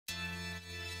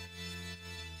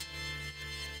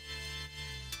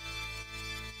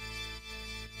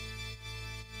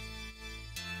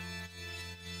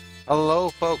Hello,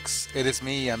 folks. It is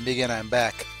me. I'm Biggy, and I'm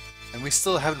back. And we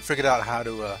still haven't figured out how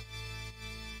to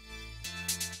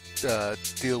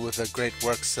deal with a Great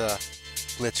Works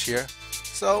glitch here.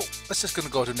 So let's just gonna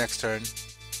go to next turn.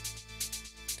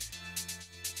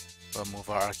 We'll move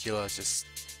our archaeologists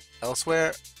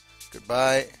elsewhere.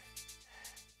 Goodbye.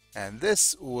 And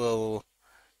this will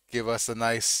give us a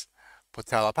nice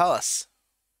Potala Palace.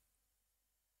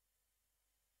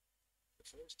 The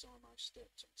first time I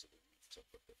stepped onto the rooftop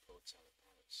of the Portala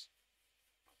Palace,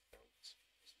 I felt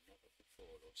as never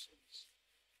before or since,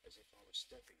 as if I was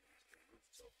stepping onto the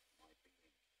rooftop of my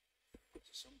being,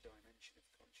 into some dimension of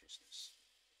consciousness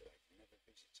that I'd never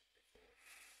visited before.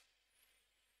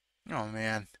 Oh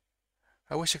man,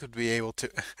 I wish I could be able to.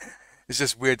 It's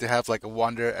just weird to have like a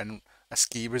wander and a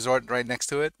ski resort right next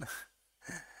to it.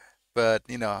 But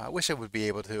I wish I would be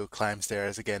able to climb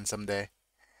stairs again someday.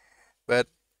 But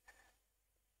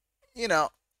you know,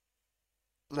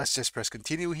 let's just press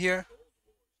continue here. The Cold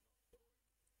War is not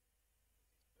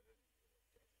boring.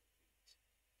 It's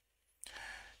burning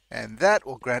with a deadly heat. And that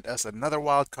will grant us another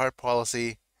wildcard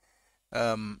policy.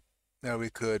 Um, Now we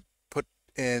could put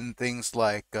in things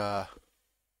like,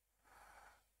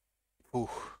 ooh,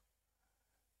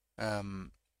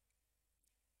 um,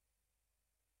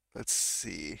 let's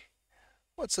see,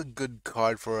 what's a good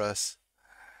card for us?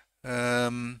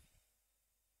 Um,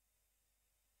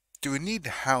 do we need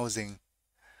housing?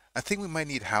 I think we might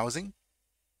need housing.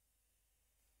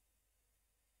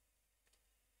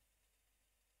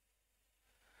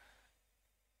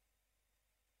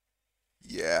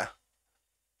 Yeah,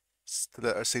 to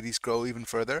let our cities grow even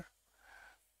further.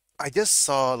 I just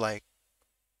saw like,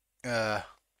 uh,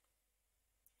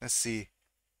 let's see.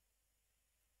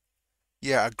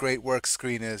 Yeah, a great work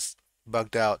screen is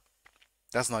bugged out.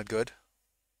 That's not good.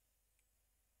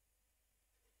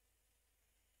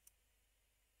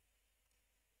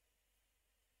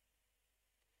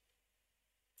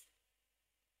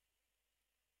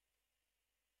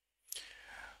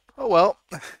 Oh well,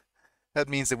 that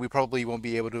means that we probably won't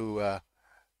be able to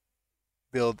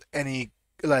build any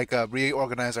like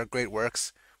reorganize our great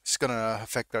works. It's gonna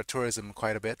affect our tourism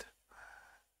quite a bit.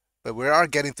 But we are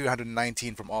getting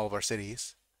 319 from all of our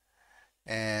cities.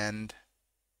 And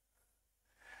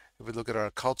if we look at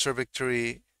our culture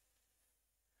victory,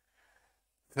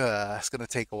 it's gonna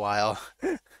take a while.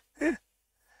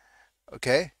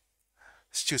 Okay,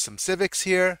 let's choose some civics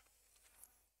here.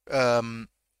 Um,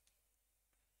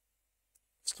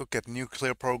 let's look at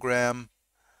nuclear program,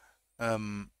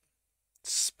 um,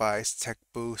 spice tech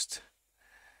boost,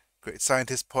 great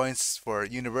scientist points for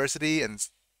university, and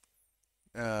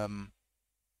um,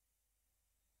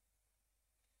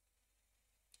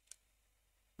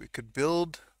 we could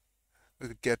build. We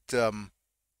could get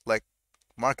like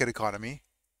market economy.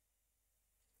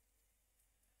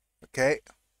 Okay,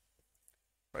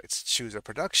 right. Let's choose a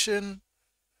production.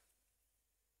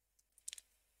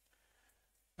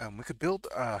 We could build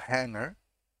a hangar,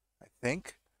 I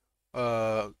think.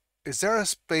 Uh, is there a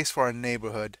space for our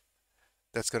neighborhood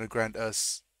that's going to grant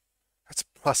us? That's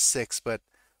 +6, but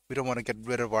we don't want to get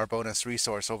rid of our bonus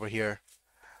resource over here.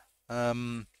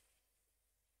 Um,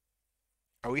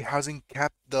 are we housing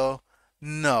capped though?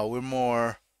 No, we're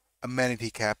more amenity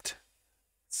capped.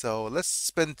 So let's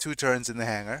spend 2 turns in the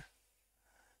hangar,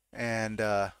 and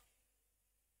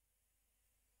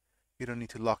we don't need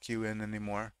to lock you in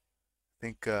anymore. I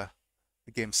think the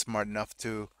game's smart enough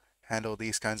to handle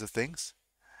these kinds of things.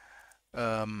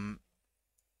 Um,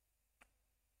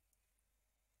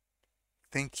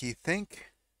 Thinky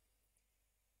think.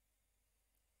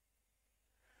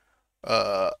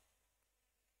 Uh,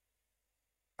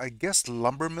 I guess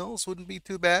lumber mills wouldn't be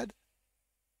too bad.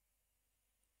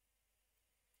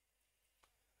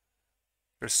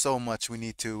 There's so much we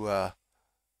need to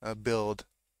build.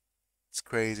 It's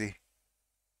crazy.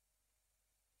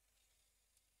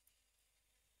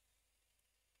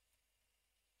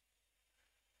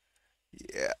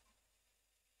 Yeah.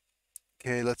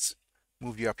 Okay, let's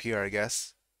move you up here, I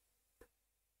guess.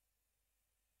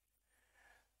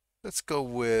 Let's go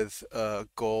with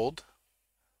gold.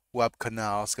 Web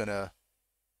Canal is gonna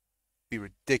be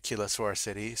ridiculous for our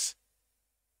cities.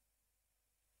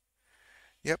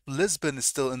 Yep, Lisbon is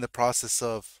still in the process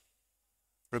of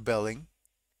rebelling.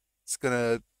 It's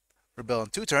gonna rebel in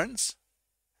 2 turns.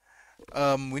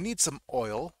 We need some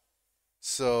oil,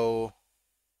 so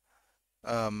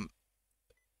um,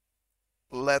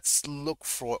 let's look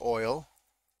for oil.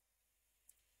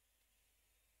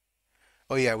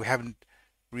 Oh yeah, we haven't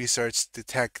researched the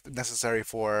tech necessary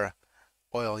for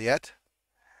oil yet.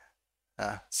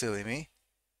 Silly me.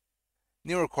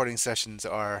 New recording sessions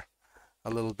are a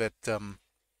little bit,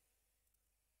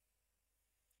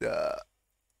 Uh,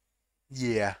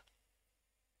 yeah.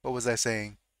 What was I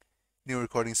saying? New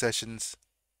recording sessions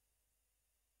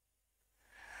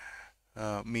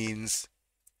means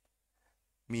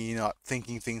me not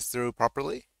thinking things through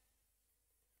properly.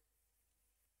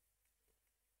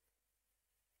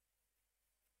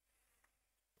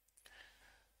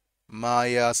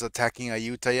 Maya's attacking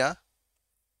Ayutthaya.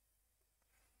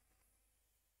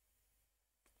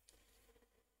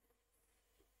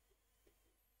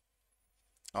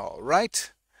 All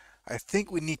right. I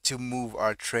think we need to move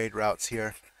our trade routes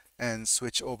here and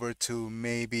switch over to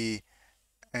maybe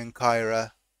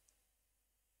Ankara.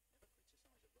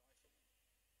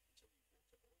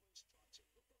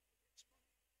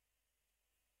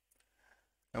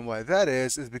 And why that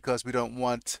is because we don't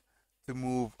want to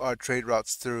move our trade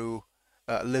routes through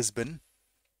Lisbon.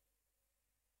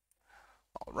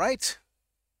 All right.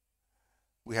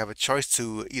 We have a choice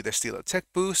to either steal a tech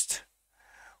boost,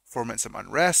 foment some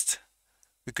unrest,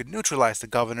 we could neutralize the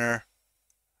governor,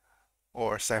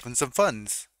 or siphon some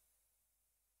funds.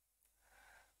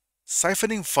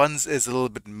 Siphoning funds is a little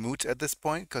bit moot at this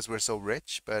point because we're so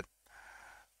rich, but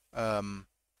um,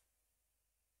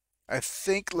 I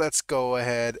think let's go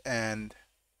ahead and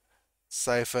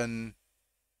siphon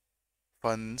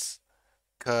funds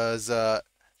because it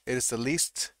is the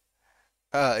least,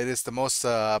 it is the most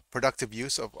productive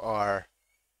use of our,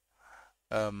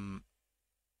 um,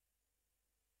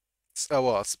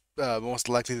 well, it's most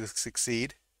likely to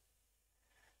succeed.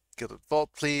 Gilded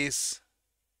Vault, please.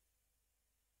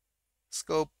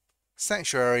 Scope,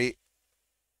 Sanctuary,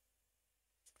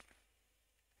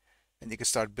 and you can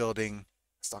start building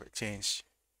stock exchange.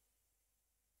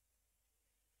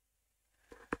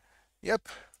 Yep.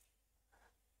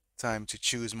 Time to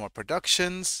choose more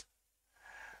productions.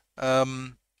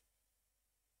 Um,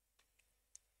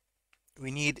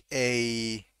 we need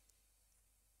a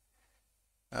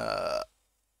uh,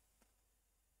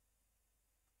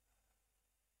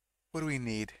 what do we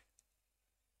need?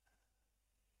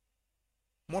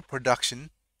 More production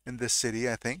in this city,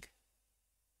 I think.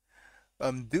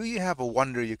 Do you have a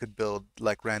wonder you could build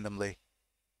like randomly?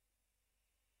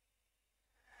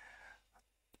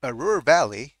 A Ruhr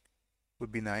Valley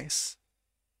would be nice.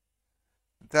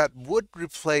 That would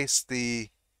replace the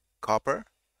copper,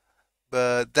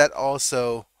 but that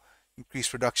also increase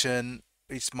production,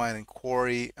 each mine and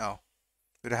quarry. Oh,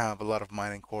 we don't have a lot of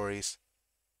mining quarries.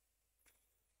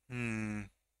 Hmm.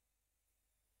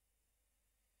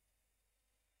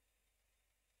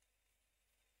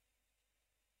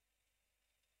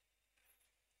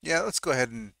 Yeah, let's go ahead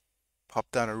and pop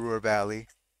down a Ruhr Valley.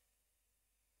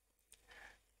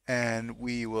 And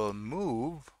we will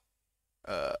move.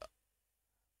 Uh,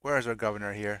 where is our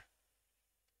governor here?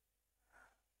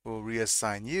 We'll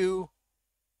reassign you.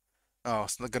 Oh,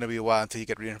 it's not going to be a while until you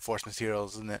get reinforced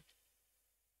materials, isn't it?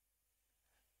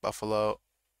 Buffalo.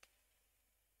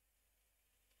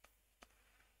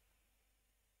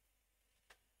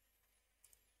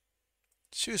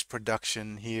 Choose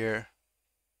production here.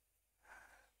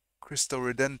 Crystal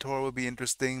Redentor will be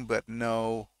interesting, but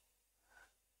no.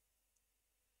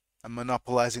 I'm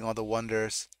monopolizing all the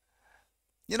wonders.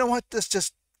 You know what? Let's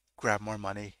just grab more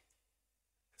money.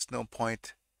 There's no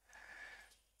point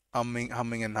humming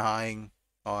and hawing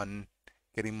on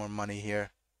getting more money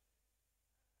here.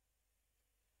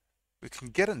 We can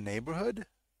get a neighborhood.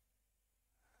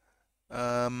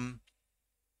 Um,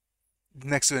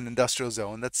 Next to an industrial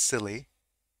zone. That's silly.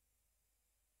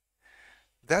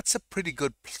 That's a pretty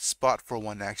good spot for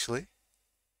one, actually.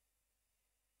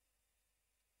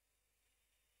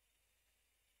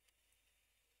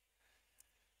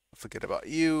 Forget about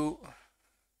you.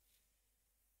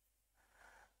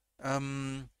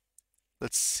 Um,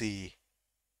 let's see.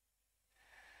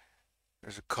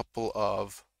 There's a couple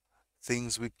of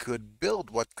things we could build.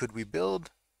 What could we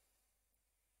build?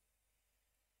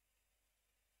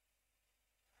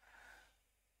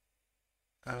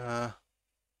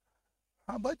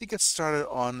 How about you get started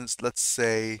on, let's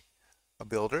say, a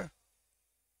builder?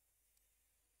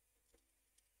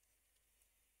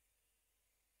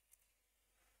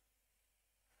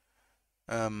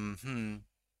 Hmm.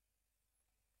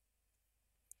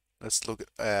 Let's look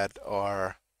at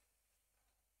our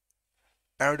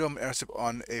aerodrome airship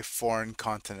on a foreign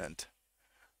continent.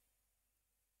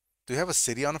 Do we have a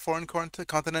city on a foreign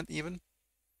continent even?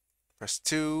 Press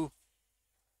 2.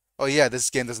 Oh yeah, this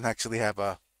game doesn't actually have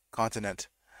a continent.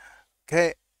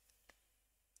 Okay.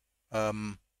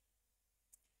 Um,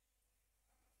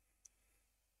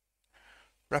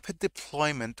 Rapid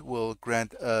deployment will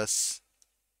grant us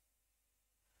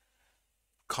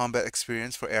combat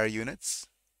experience for air units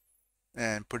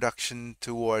and production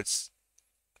towards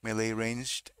melee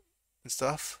ranged and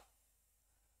stuff.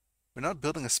 We're not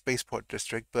building a spaceport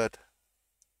district, but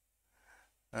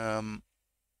um,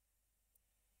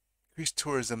 increased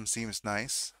tourism seems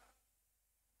nice.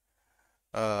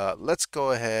 Let's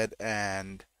go ahead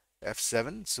and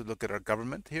F7. So look at our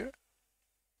government here.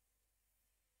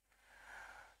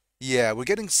 Yeah, we're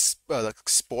getting like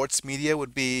sports media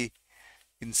would be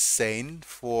insane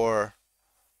for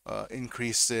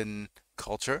increase in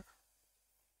culture.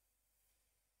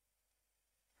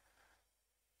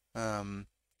 Um,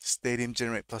 Stadium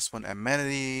generate +1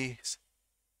 amenities.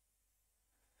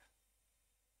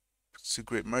 To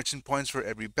create merchant points for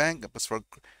every bank, plus 4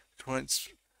 points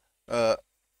uh,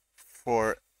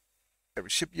 for every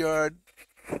shipyard,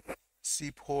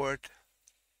 seaport.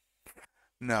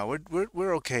 No,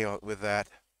 we're okay with that.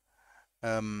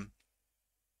 Um,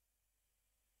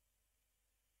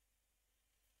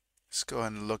 let's go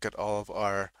ahead and look at all of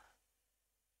our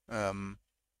um,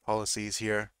 policies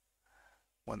here.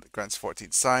 One that grants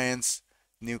 14 science,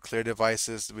 nuclear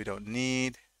devices we don't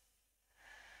need.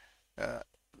 Uh,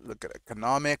 Look at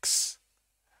economics.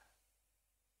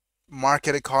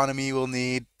 Market economy we'll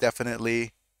need,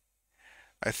 definitely.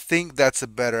 I think that's a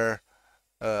better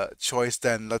choice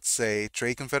than, let's say,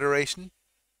 trade confederation.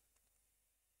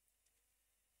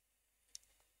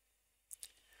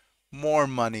 More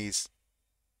monies.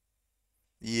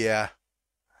 Yeah,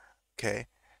 okay.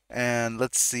 And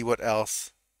let's see what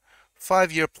else.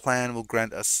 5-year plan will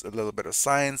grant us a little bit of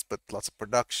science, but lots of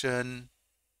production.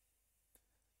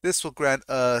 This will grant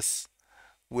us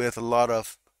with a lot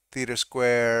of theater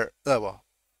square,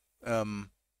 um,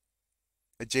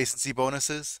 adjacency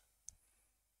bonuses.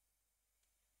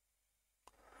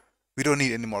 We don't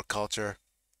need any more culture.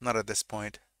 Not at this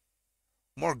point.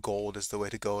 More gold is the way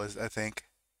to go, I think.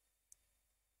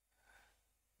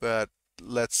 But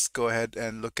let's go ahead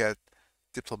and look at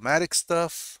diplomatic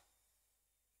stuff.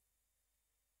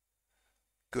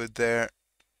 Good there.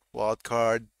 Wild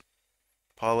card,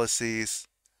 policies,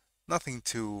 nothing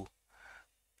too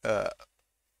uh,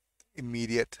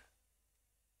 immediate.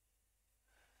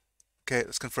 Okay,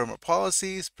 let's confirm our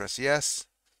policies. Press yes.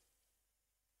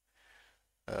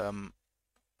 Um,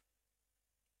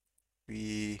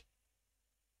 we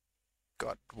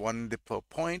got 1 diplo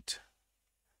point.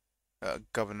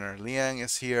 Governor Liang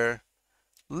is here.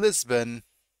 Lisbon.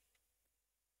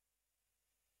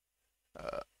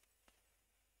 Uh,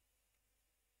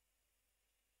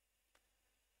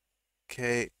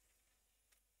 okay.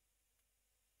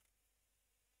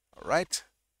 All right.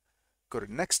 Go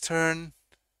to next turn.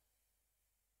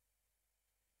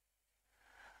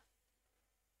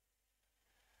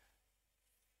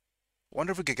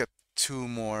 Wonder if we could get 2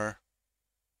 more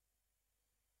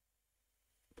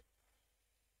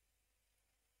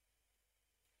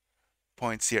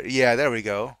points here. Yeah, there we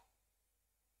go.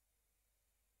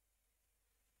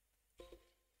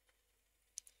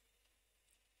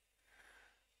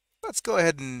 Let's go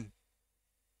ahead and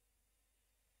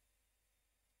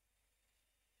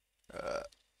uh,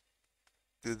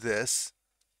 do this.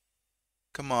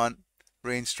 Come on.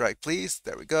 Range strike, please.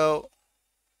 There we go.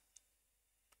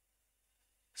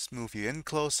 Let's move you in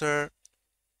closer.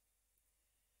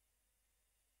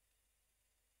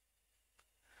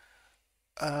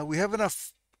 We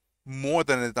have more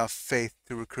than enough faith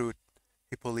to recruit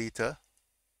Hippolyta.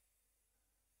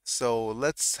 So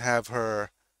let's have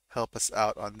her help us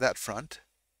out on that front.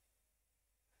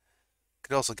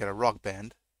 Could also get a rock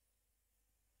band.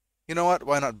 You know what?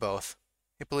 Why not both?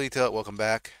 Hippolyta, welcome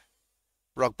back.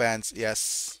 Rock bands,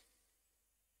 yes.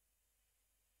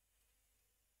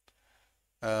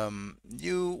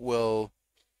 You will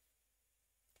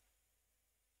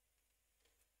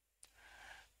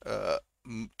uh,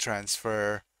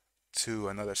 transfer to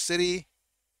another city.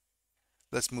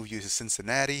 Let's move you to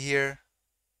Cincinnati here.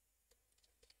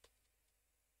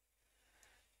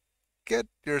 Get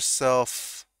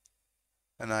yourself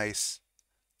a nice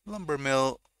lumber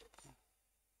mill.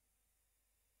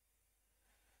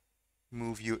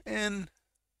 Move you in.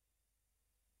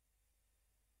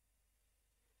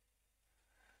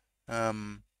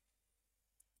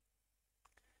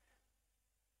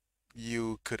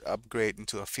 You could upgrade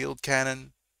into a field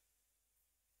cannon.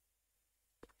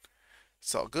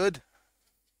 It's all good.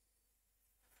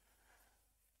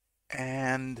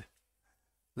 And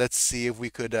let's see if we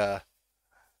could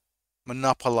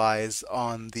monopolize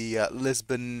on the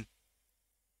Lisbon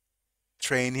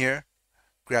train here.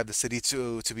 Grab the city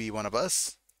to be one of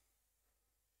us.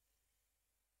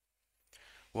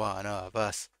 One of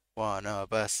us. One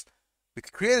of us. We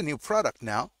could create a new product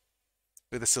now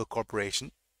with the Silk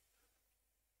Corporation.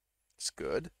 It's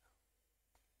good.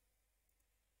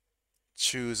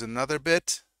 Choose another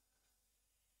bit.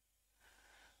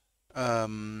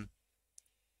 Um,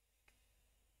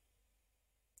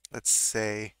 let's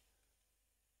say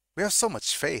we have so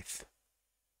much faith.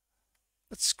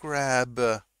 Let's grab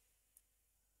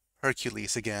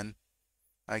Hercules again,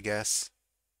 I guess.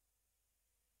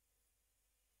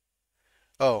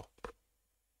 Oh,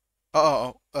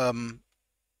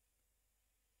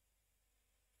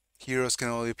 heroes can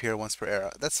only appear once per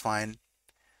era. That's fine.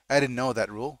 I didn't know that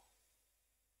rule.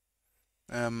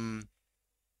 Um,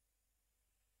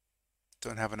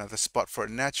 don't have another spot for a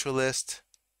naturalist.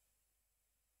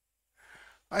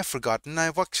 I've forgotten.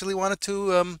 I've actually wanted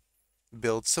to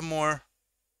build some more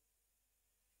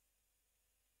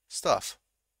stuff.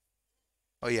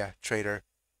 Oh yeah, trader.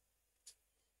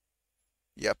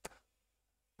 Yep.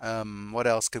 What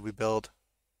else could we build?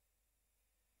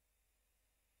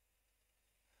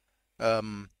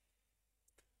 Um,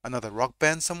 another rock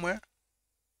band somewhere?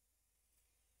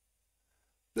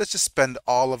 Let's just spend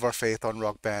all of our faith on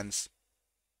rock bands.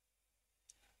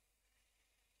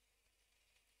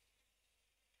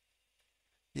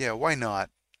 Yeah, why not?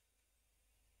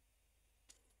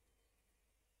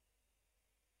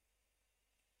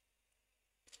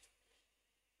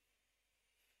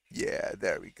 Yeah,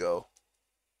 there we go.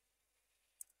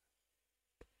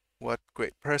 What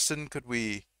great person could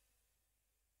we...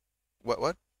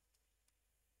 What?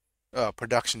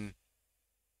 Production.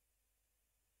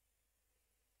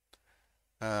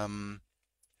 Um,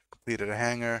 completed a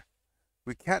hangar.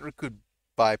 We can't recruit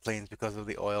biplanes because of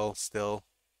the oil still.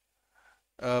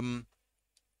 Um,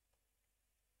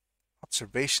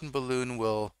 observation balloon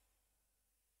will,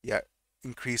 yeah,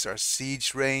 increase our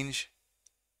siege range.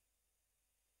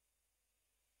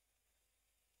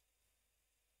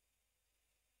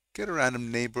 Get a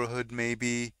random neighborhood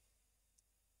maybe.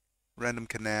 Random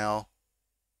canal.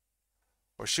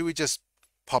 Or should we just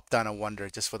pop down a wonder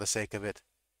just for the sake of it?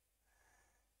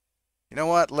 You know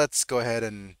what? Let's go ahead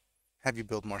and have you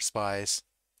build more spies.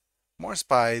 More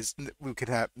spies. We could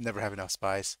have never have enough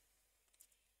spies.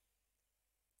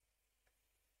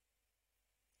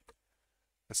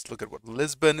 Let's look at what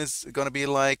Lisbon is going to be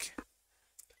like.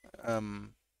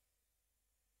 Um,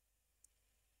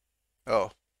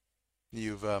 oh,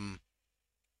 you've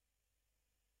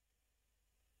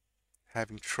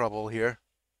having trouble here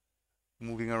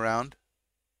moving around.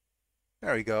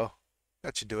 There we go.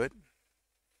 That should do it.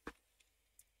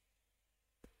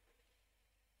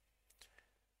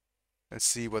 Let's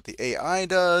see what the AI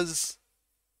does.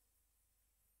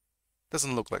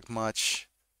 Doesn't look like much.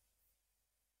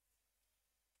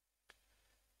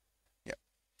 Yeah,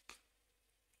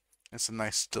 it's a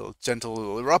nice little gentle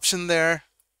little eruption there.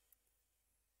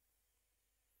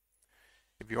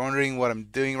 If you're wondering what I'm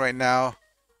doing right now,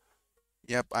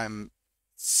 yep, I'm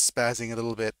spazzing a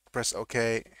little bit. Press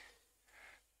OK.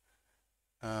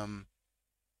 Um,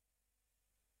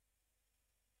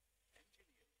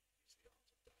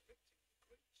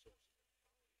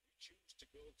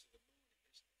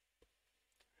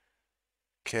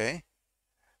 okay.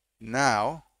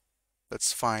 Now,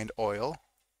 let's find oil.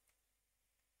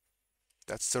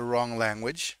 That's the wrong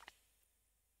language.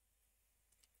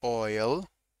 Oil.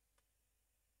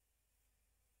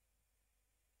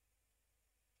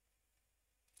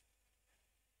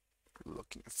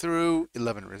 Looking through,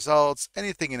 11 results.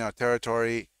 Anything in our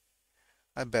territory?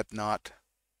 I bet not.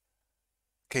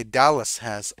 Okay, Dallas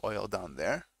has oil down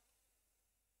there.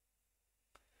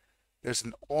 There's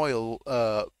an oil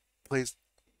place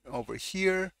over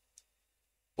here.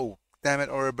 Oh, damn it,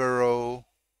 Oreboro.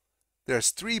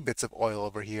 There's 3 bits of oil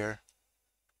over here.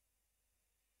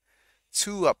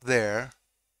 2 up there.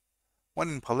 1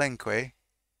 in Palenque.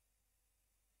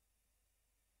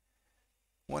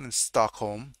 1 in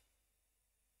Stockholm.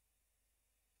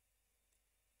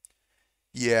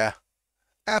 Yeah,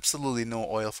 absolutely no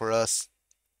oil for us.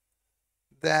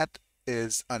 That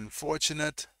is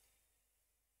unfortunate.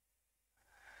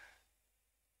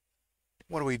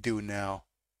 What do we do now?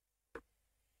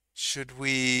 Should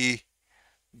we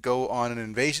go on an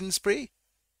invasion spree?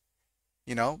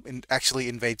 You know, actually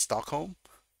invade Stockholm?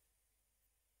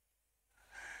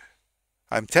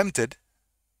 I'm tempted.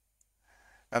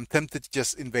 I'm tempted to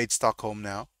just invade Stockholm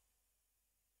now.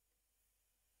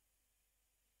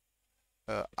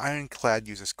 Ironclad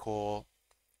uses coal.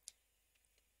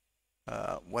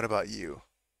 What about you?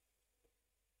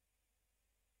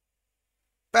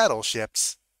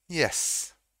 Battleships.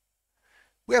 Yes.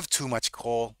 We have too much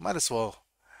coal. Might as well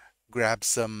grab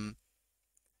some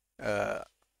uh,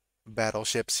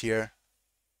 battleships here.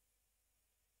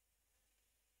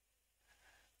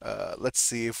 Let's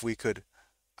see if we could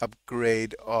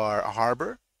upgrade our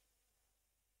harbor.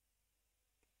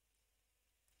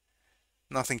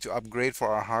 Nothing to upgrade for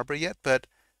our harbor yet, but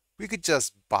We could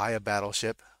just buy a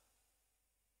battleship.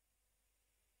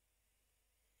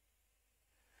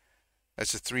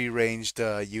 That's a three-ranged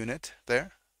unit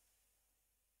there.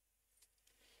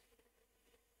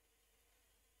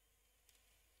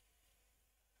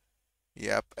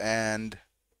 Yep, and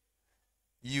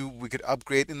we could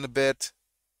upgrade in a bit.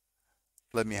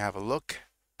 Let me have a look.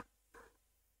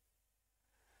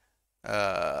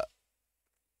 Uh,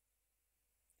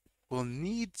 we'll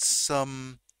need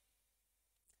some.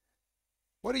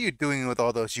 What are you doing with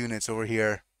all those units over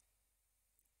here?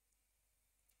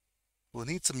 We'll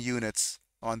need some units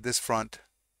on this front.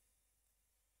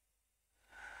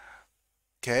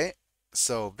 Okay,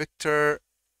 so Victor,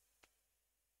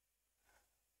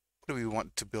 what do we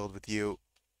want to build with you?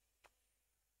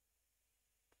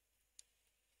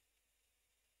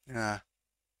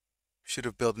 Should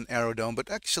have built an aerodome, but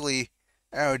actually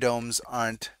aerodomes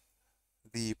aren't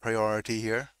the priority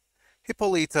here.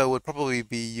 Hippolyta would probably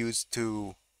be used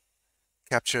to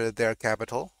capture their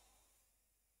capital.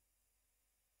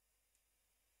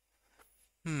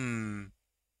 Hmm.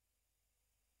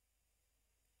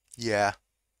 Yeah,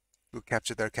 we'll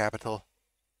capture their capital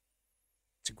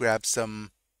to grab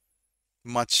some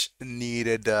much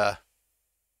needed rapid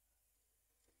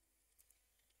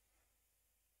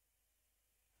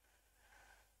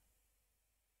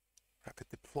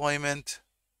deployment.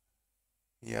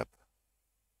 Yep.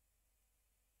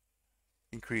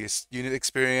 Increase unit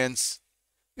experience.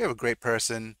 We have a great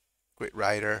person, great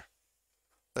writer.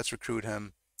 Let's recruit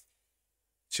him.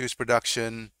 Choose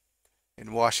production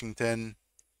in Washington.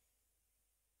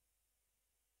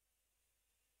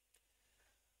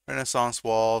 Renaissance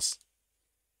walls.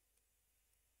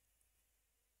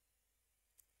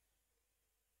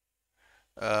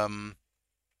 Um,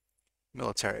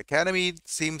 Military Academy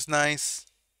seems nice,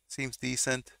 seems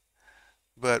decent,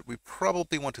 but we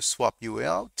probably want to swap you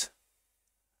out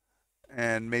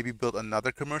and maybe build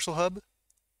another commercial hub.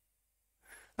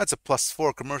 That's a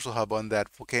 +4 commercial hub on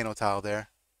that volcano tile there.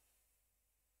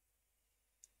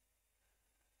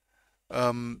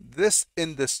 This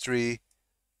industry,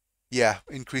 yeah,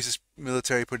 increases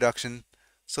military production.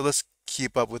 So let's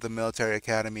keep up with the military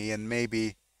academy and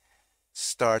maybe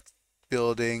start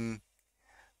building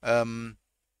um,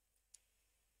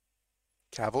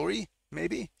 cavalry,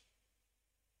 maybe?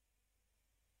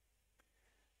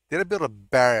 Did I build a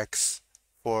barracks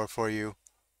for you?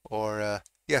 Or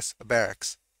yes, a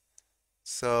barracks.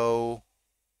 So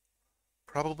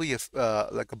probably if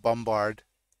like a bombard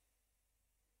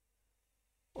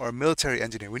or a military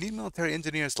engineer. We need military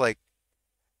engineers like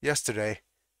yesterday.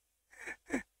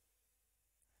 I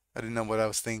didn't know what I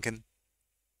was thinking.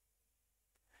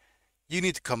 You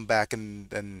need to come back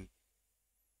and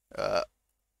uh,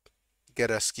 get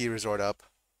a ski resort up.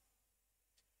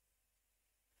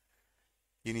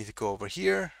 You need to go over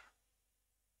here.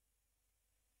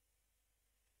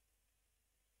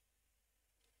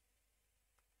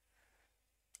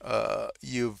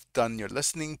 You've done your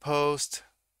listening post.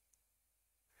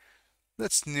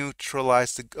 Let's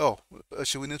neutralize the. Oh,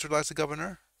 should we neutralize the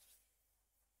governor?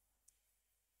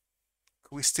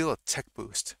 Could we steal a tech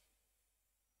boost?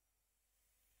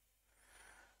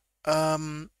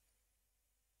 Um,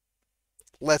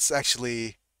 let's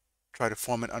actually try to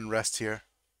form an unrest here.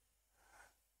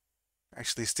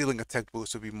 Actually, stealing a tech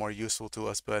boost would be more useful to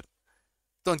us, but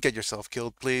don't get yourself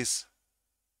killed, please.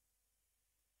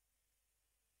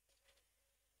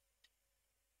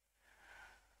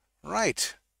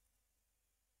 Right.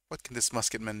 What can this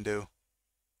musketman do?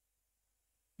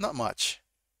 Not much.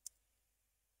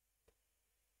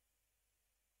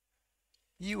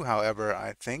 You, however,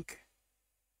 I think,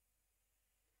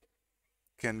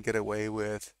 can get away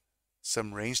with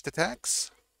some ranged attacks.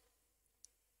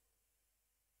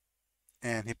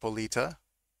 And Hippolyta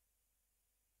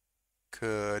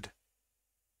could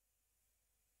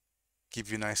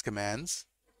give you nice commands.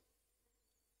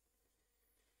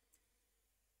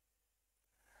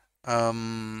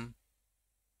 Um,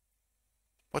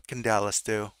 what can Dallas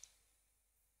do?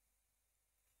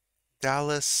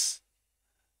 Dallas,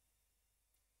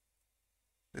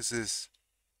 this is,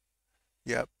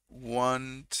 yep,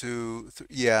 one, two,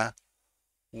 yeah,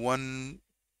 one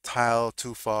tile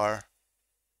too far.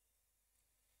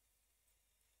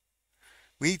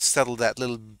 We need to settle that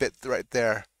little bit right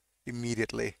there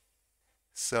immediately.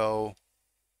 So,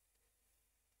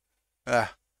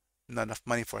 not enough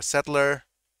money for a settler.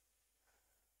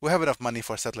 We'll have enough money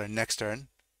for a settler next turn.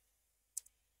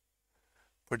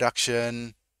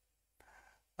 Production.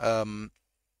 Um,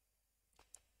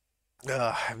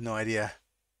 I have no idea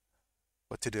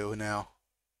what to do now.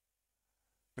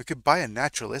 We could buy a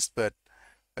naturalist, but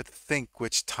I think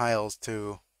which tiles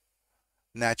to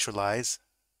naturalize.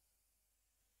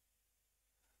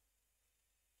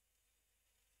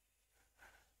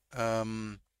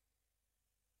 Um,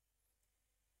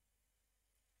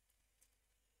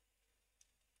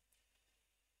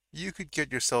 you could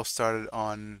get yourself started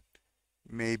on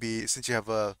maybe since you have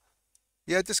a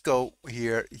yeah, just go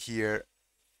here, here,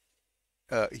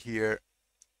 here,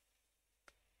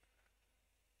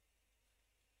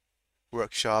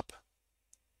 workshop.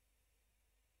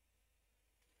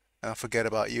 I'll forget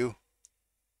about you.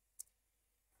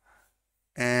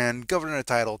 And governor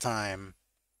title time.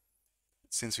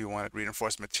 Since we wanted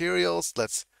reinforced materials,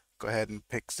 let's go ahead and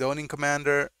pick zoning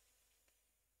commander.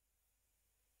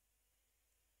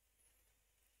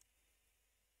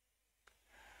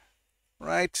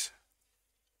 Right.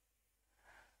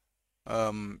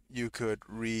 You could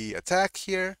re-attack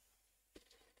here.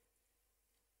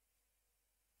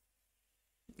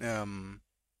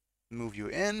 Move you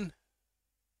in.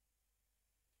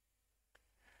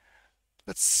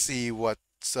 Let's see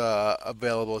what's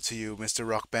available to you, Mr.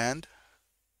 Rock Band.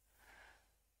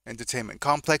 Entertainment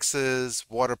complexes,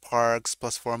 water parks,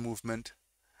 +4 movement.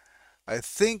 I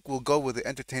think we'll go with the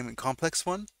entertainment complex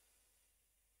one.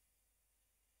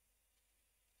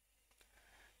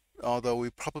 Although we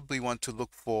probably want to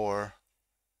look for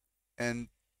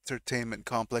entertainment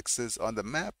complexes on the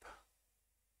map.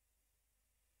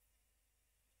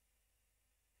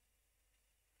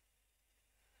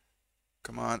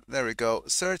 Come on, there we go.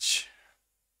 Search.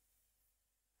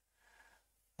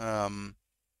 Found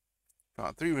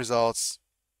 3 results.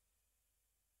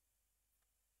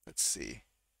 Let's see.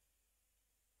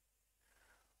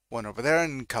 One over there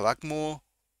in Kalakmul.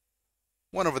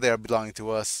 One over there belonging to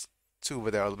us. 2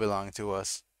 over there belonging to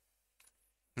us.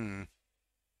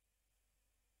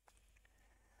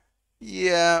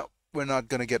 Yeah, we're not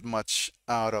gonna get much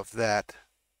out of that.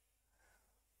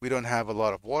 We don't have a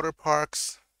lot of water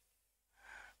parks.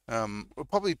 We'll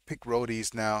probably pick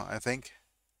roadies now, I think.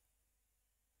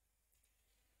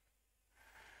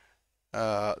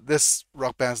 This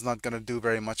rock band's not gonna do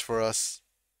very much for us.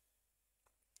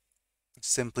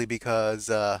 Simply because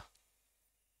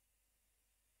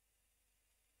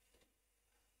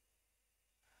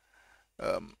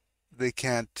they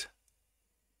can't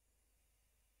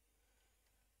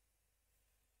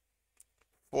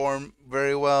form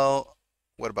very well.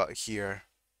 What about here?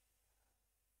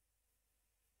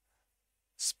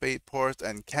 Spaceport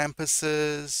and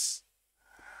campuses.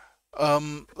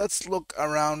 Let's look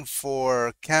around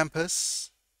for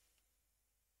campus.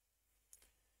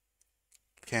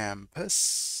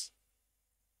 Campus.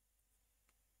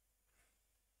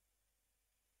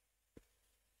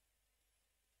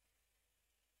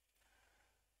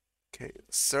 Okay,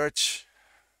 search.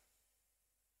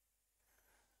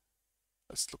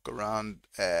 Let's look around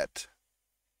at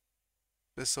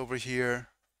this over here.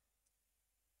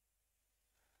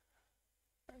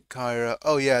 Kyra.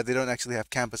 Oh yeah, they don't actually have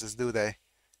campuses, do they?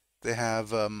 They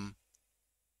have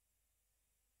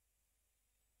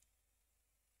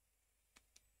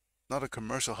not a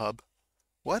commercial hub.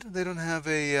 What? They don't have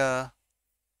a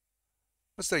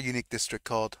what's their unique district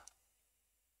called?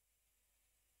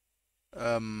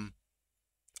 Um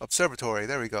Observatory.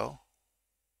 There we go.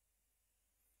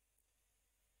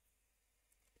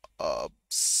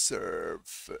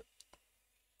 Observe.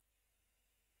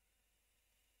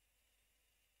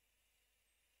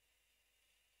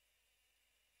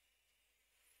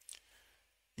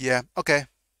 Yeah, okay.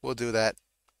 We'll do that.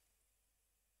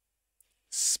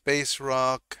 Space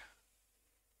Rock.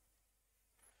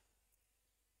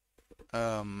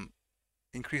 Um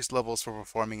Increased levels for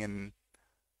performing in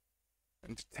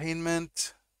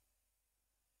entertainment,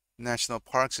 national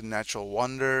parks and natural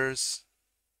wonders.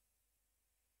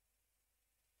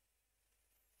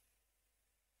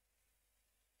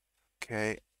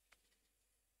 Okay.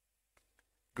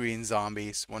 Green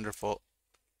zombies. Wonderful.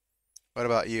 What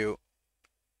about you?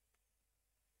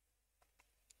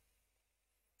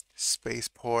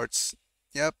 Spaceports.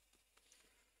 Yep.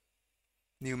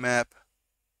 New map.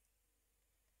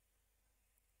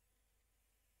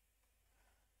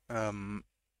 Um,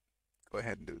 Go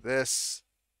ahead and do this.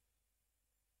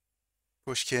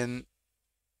 Pushkin.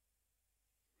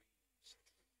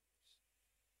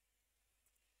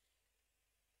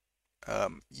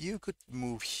 You could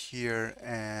move here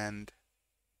and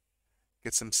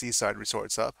get some seaside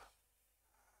resorts up.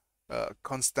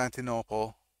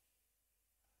 Constantinople.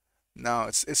 Now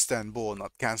it's Istanbul,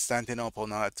 not Constantinople.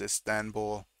 Now it's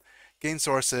Istanbul. Gain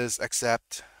sources,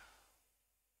 accept.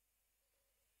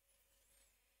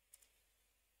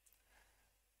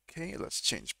 Okay, let's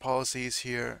change policies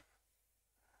here.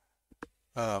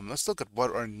 Let's look at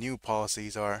what our new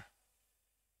policies are.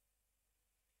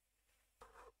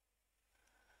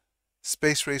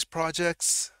 Space race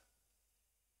projects,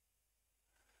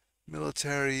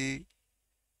 military,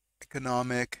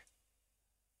 economic.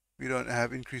 We don't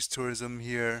have increased tourism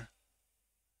here.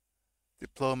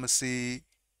 Diplomacy.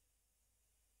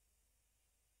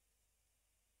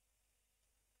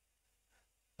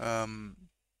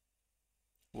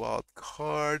 Wild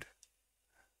card.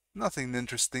 Nothing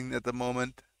interesting at the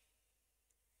moment.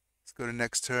 Let's go to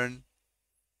next turn.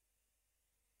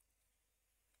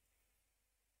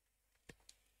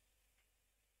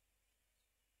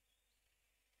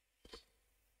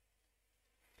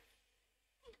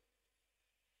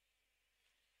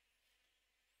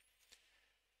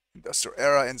 Industrial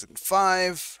era ends in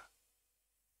 5.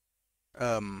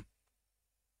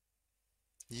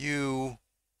 You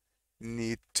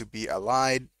need to be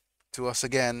allied to us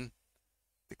again.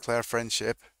 Declare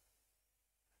friendship.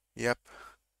 Yep.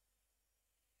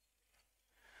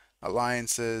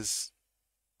 Alliances.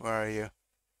 Where are you?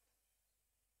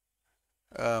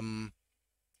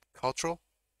 Cultural.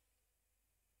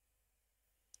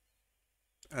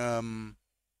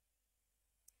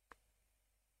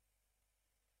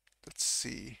 Let's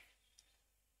see.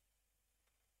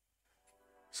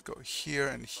 Let's go here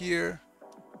and here.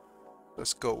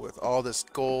 Let's go with all this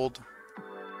gold.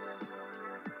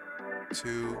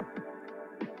 2.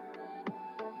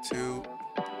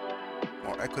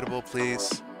 More equitable,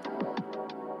 please.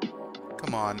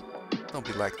 Come on. Don't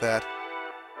be like that.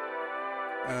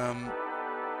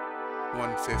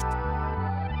 150.